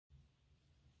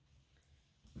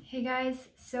Hey guys,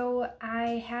 so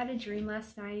I had a dream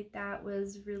last night that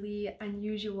was really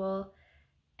unusual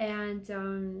and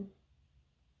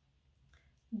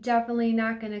definitely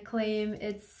not going to claim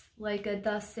it's like a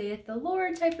thus saith the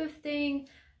Lord type of thing,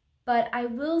 but I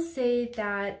will say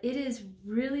that it is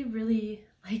really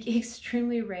like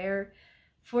extremely rare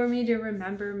for me to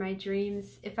remember my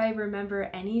dreams. If I remember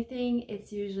anything,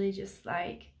 it's usually just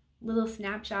like little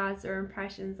snapshots or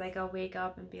impressions. Like I'll wake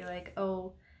up and be like,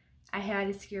 oh, I had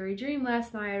a scary dream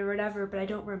last night or whatever, but I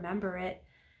don't remember it.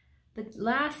 But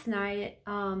last night,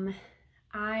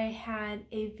 I had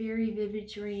a very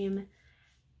vivid dream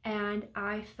and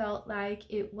I felt like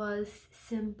it was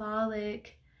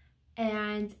symbolic.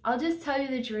 And I'll just tell you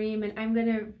the dream, and I'm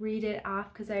gonna read it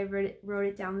off because I wrote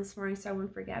it down this morning so I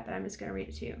wouldn't forget, but I'm just gonna read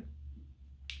it to you.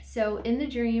 So in the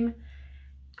dream,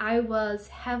 I was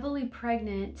heavily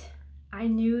pregnant. I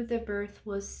knew the birth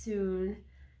was soon.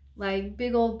 Like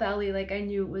big old belly, like I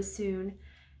knew it was soon.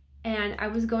 And I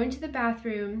was going to the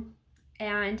bathroom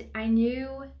and I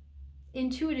knew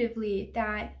intuitively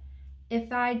that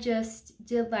if I just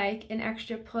did like an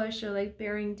extra push or like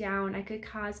bearing down, I could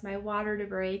cause my water to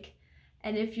break.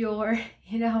 And if you're,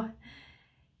 you know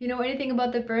anything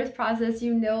about the birth process,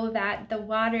 you know that the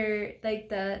water, like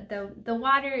the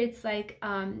water, it's like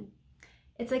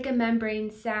a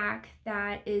membrane sac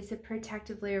that is a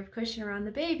protective layer of cushion around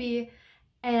the baby.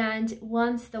 And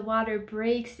once the water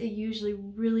breaks, it usually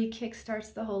really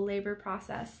kickstarts the whole labor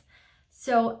process.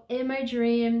 So in my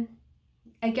dream,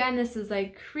 again, this is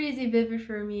like crazy vivid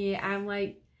for me. I'm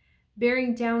like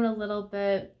bearing down a little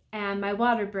bit and my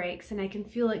water breaks and I can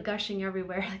feel it gushing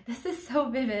everywhere. Like, this is so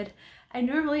vivid. I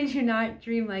normally do not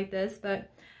dream like this,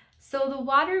 but so the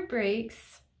water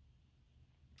breaks,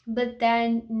 but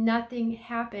then nothing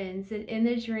happens. And in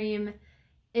the dream,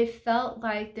 it felt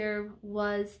like there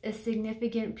was a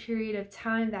significant period of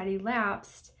time that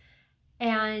elapsed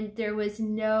and there was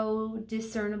no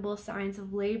discernible signs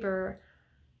of labor.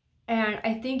 And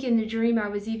I think in the dream I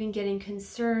was even getting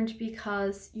concerned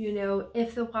because,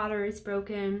 if the water is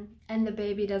broken and the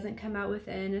baby doesn't come out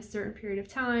within a certain period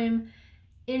of time,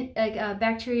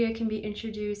 bacteria can be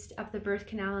introduced up the birth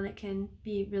canal and it can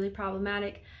be really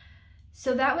problematic.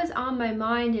 So that was on my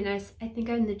mind, and I think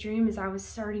in the dream, as I was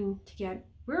starting to get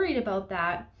worried about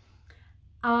that,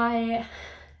 the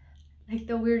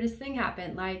weirdest thing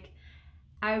happened. Like,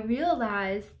 I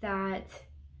realized that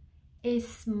a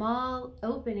small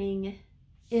opening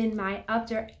in my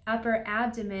upper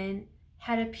abdomen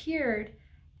had appeared,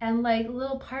 and like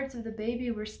little parts of the baby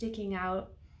were sticking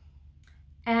out.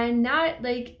 And not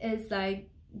like as like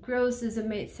gross as it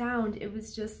might sound, it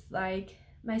was just like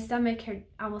my stomach had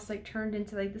almost like turned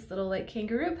into like this little like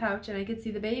kangaroo pouch, and I could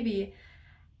see the baby.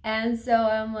 And so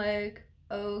I'm like,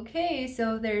 okay,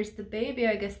 so there's the baby.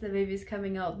 I guess the baby's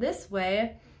coming out this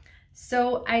way.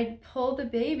 So I pull the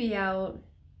baby out,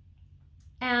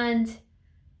 and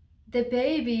the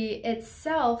baby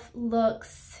itself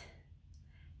looks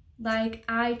like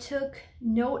I took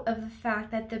note of the fact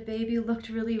that the baby looked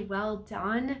really well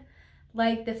done.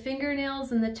 Like the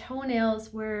fingernails and the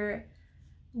toenails were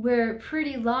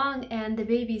pretty long, and the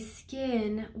baby's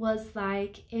skin was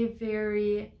like a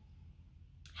very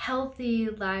healthy,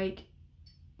 like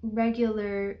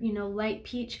regular, light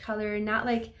peach color, not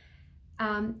like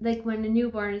when a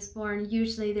newborn is born,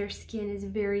 usually their skin is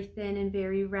very thin and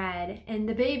very red. And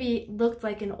the baby looked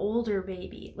like an older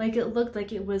baby. Like it looked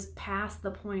like it was past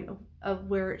the point of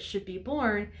where it should be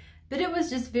born, but it was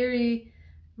just very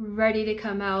ready to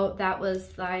come out. That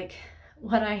was like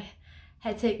what I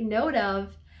had taken note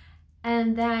of.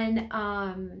 And then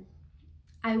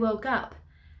I woke up.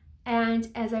 And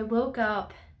as I woke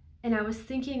up and I was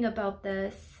thinking about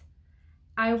this,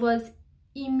 I was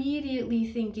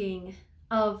immediately thinking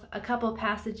of a couple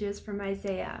passages from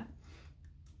Isaiah.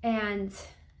 And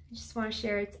I just want to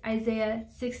share, it's Isaiah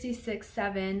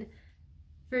 66:7,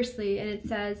 firstly, and it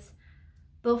says,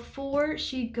 "Before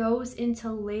she goes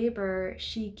into labor,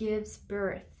 she gives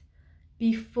birth.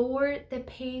 Before the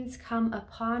pains come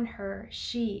upon her,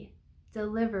 she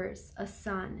delivers a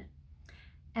son."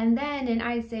 And then in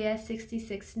Isaiah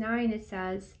 66:9, it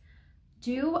says,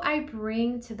 "Do I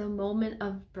bring to the moment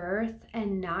of birth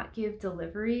and not give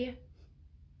delivery?"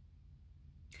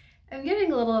 I'm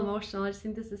getting a little emotional. I just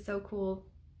think this is so cool.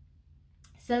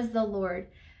 Says the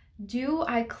Lord, "Do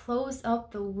I close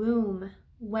up the womb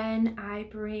when I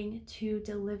bring to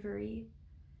delivery?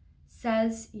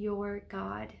 Says your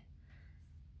God."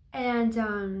 And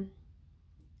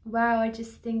wow, I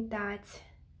just think that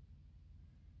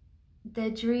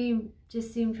the dream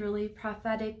just seemed really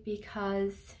prophetic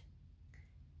because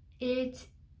it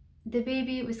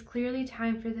was clearly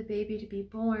time for the baby to be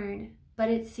born, but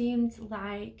it seemed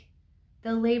like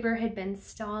the labor had been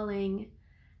stalling.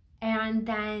 And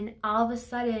then all of a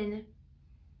sudden,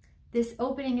 this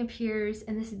opening appears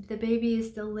and the baby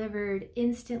is delivered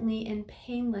instantly and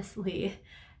painlessly.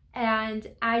 And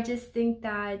I just think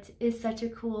that is such a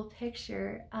cool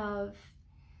picture of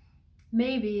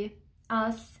maybe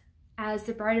us as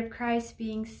the bride of Christ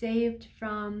being saved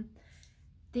from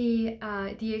the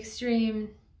extreme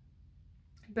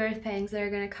birth pangs that are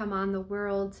going to come on the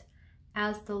world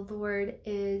as the Lord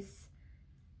is,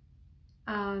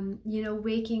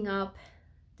 waking up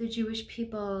the Jewish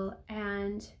people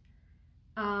and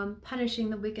punishing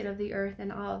the wicked of the earth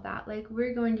and all of that. Like,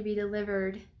 we're going to be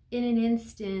delivered in an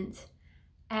instant,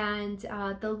 and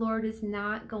the Lord is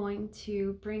not going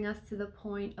to bring us to the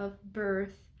point of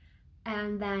birth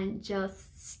and then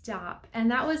just stop.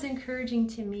 And that was encouraging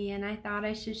to me, and I thought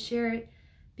I should share it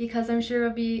because I'm sure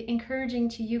it'll be encouraging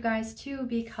to you guys too,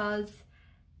 because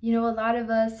a lot of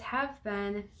us have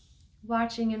been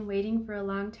watching and waiting for a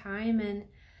long time. And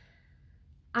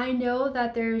I know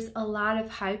that there's a lot of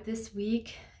hype this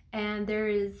week, and there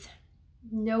is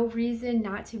no reason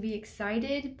not to be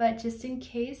excited, but just in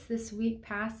case this week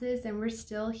passes and we're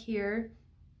still here,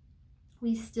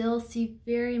 we still see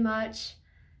very much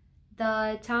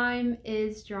the time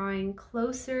is drawing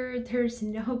closer. There's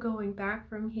no going back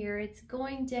from here. It's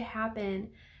going to happen.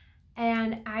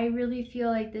 And I really feel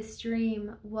like this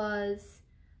dream was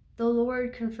the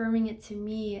Lord confirming it to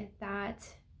me that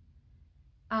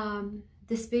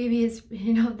this baby is,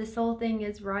 this whole thing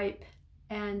is ripe,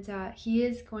 and he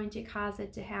is going to cause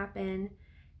it to happen.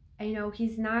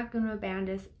 He's not going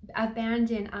to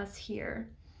abandon us here.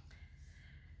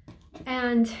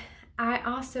 And I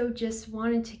also just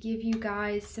wanted to give you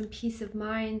guys some peace of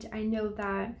mind. I know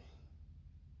that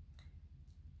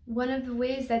one of the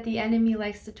ways that the enemy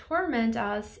likes to torment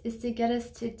us is to get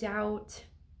us to doubt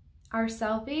our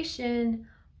salvation,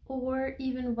 or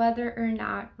even whether or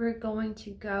not we're going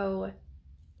to go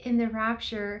in the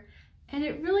rapture. And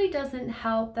it really doesn't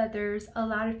help that there's a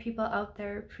lot of people out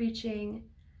there preaching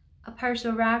a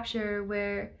partial rapture,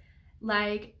 where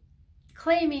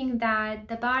claiming that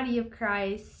the body of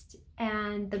Christ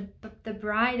and the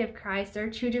bride of Christ are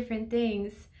two different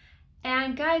things.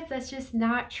 And guys, that's just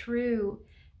not true,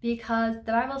 because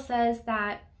the Bible says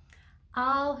that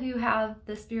all who have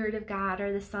the Spirit of God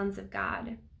are the sons of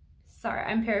God. Sorry,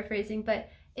 I'm paraphrasing, but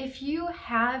if you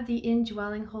have the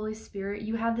indwelling Holy Spirit,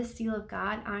 you have the seal of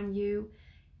God on you,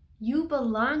 you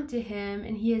belong to Him,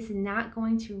 and He is not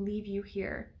going to leave you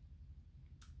here.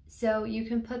 So you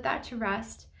can put that to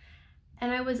rest.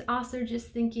 And I was also just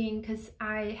thinking, because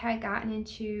I had gotten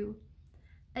into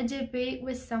a debate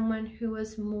with someone who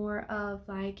was more of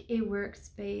like a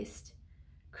works-based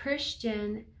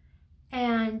Christian,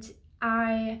 and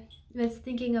I was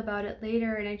thinking about it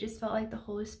later, and I just felt like the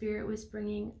Holy Spirit was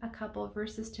bringing a couple of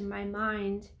verses to my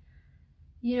mind,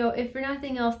 if for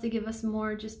nothing else, to give us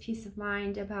more just peace of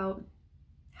mind about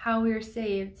how we are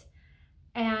saved.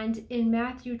 And in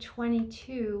Matthew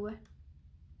 22,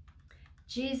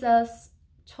 Jesus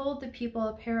told the people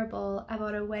a parable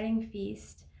about a wedding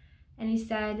feast. And He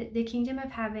said, the kingdom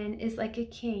of heaven is like a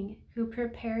king who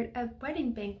prepared a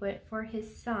wedding banquet for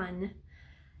his son.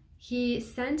 He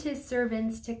sent his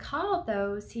servants to call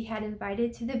those he had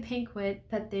invited to the banquet,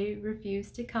 but they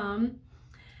refused to come.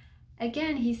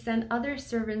 Again, he sent other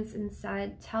servants and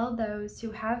said, tell those who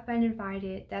have been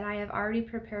invited that I have already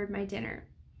prepared my dinner.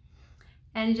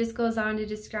 And he just goes on to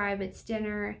describe its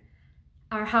dinner,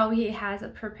 or how he has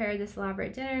prepared this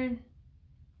elaborate dinner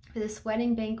for this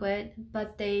wedding banquet,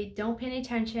 but they don't pay any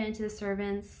attention to the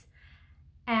servants.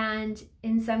 And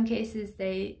in some cases,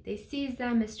 they seize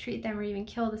them, mistreat them, or even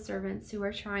kill the servants who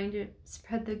are trying to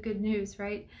spread the good news,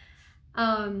 right?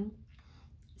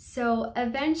 So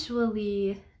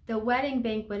eventually, the wedding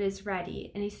banquet is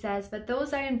ready, and he says, but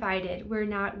those I invited were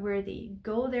not worthy.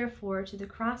 Go therefore to the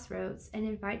crossroads and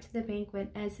invite to the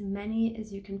banquet as many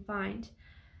as you can find.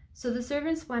 So the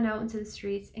servants went out into the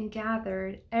streets and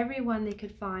gathered everyone they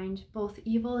could find, both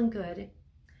evil and good.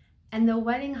 And the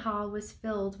wedding hall was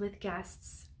filled with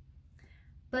guests.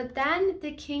 But then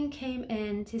the king came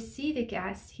in to see the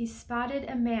guests. He spotted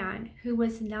a man who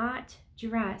was not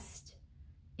dressed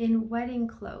in wedding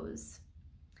clothes.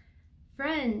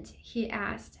 Friend, he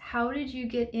asked, how did you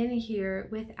get in here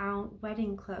without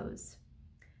wedding clothes?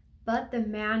 But the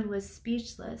man was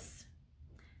speechless.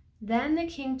 Then the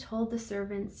king told the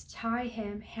servants, tie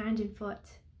him hand and foot,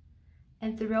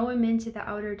 and throw him into the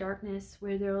outer darkness,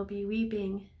 where there will be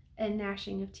weeping and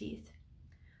gnashing of teeth.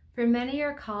 For many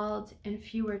are called and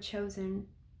few are chosen.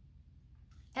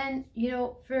 And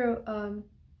when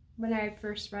I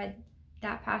first read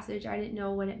that passage, I didn't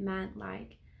know what it meant.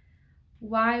 Like,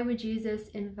 why would Jesus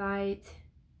invite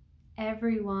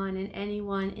everyone and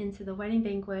anyone into the wedding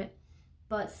banquet,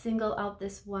 but single out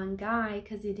this one guy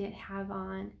because he didn't have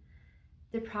on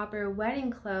the proper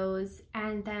wedding clothes?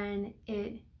 And then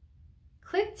it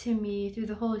clicked to me through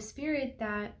the Holy Spirit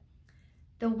that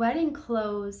the wedding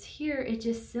clothes here, it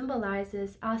just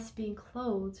symbolizes us being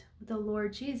clothed with the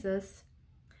Lord Jesus.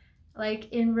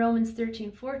 Like in Romans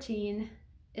 13:14,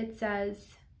 it says,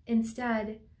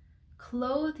 instead,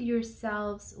 clothe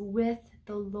yourselves with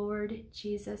the Lord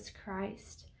Jesus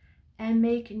Christ and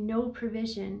make no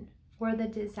provision for the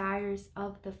desires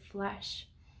of the flesh.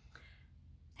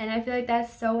 And I feel like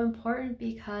that's so important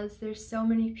because there's so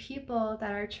many people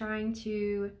that are trying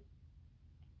to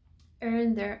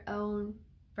earn their own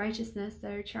righteousness,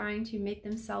 that are trying to make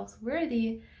themselves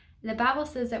worthy. And the Bible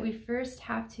says that we first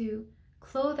have to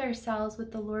clothe ourselves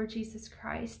with the Lord Jesus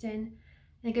Christ. And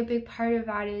I think a big part of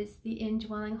that is the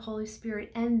indwelling Holy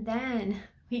Spirit. And then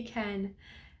we can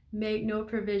make no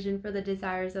provision for the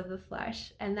desires of the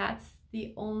flesh. And that's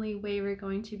the only way we're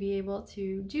going to be able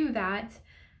to do that.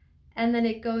 And then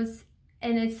it goes,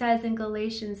 and it says in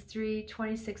Galatians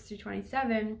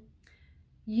 3:26-27,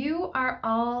 you are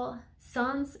all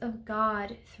sons of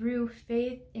God through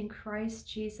faith in Christ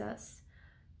Jesus.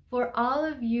 For all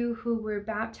of you who were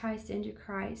baptized into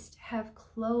Christ have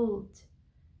clothed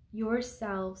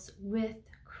yourselves with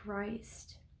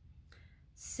Christ.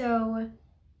 So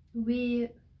we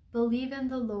believe in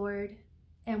the Lord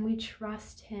and we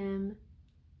trust Him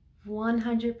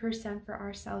 100% for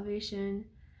our salvation.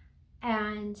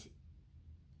 And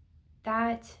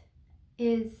that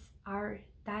is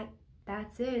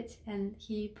that's it. And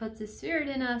He puts His Spirit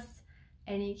in us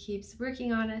and He keeps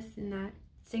working on us in that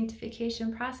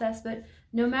sanctification process. But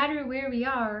no matter where we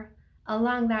are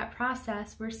along that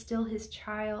process, we're still His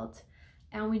child.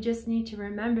 And we just need to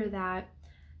remember that.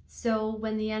 So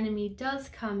when the enemy does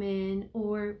come in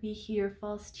or we hear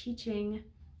false teaching,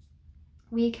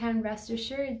 we can rest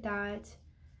assured that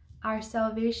our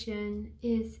salvation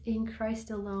is in Christ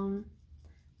alone.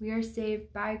 We are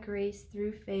saved by grace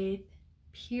through faith,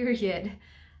 period.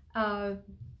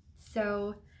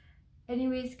 So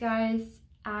anyways, guys,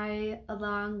 I,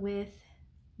 along with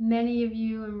many of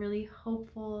you, am really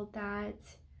hopeful that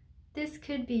this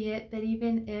could be it. But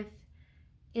even if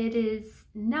it is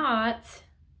not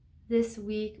this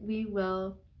week, we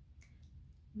will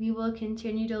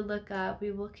continue to look up.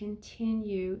 We will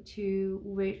continue to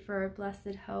wait for our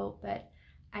blessed hope. But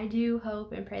I do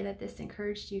hope and pray that this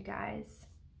encouraged you guys.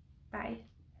 Bye.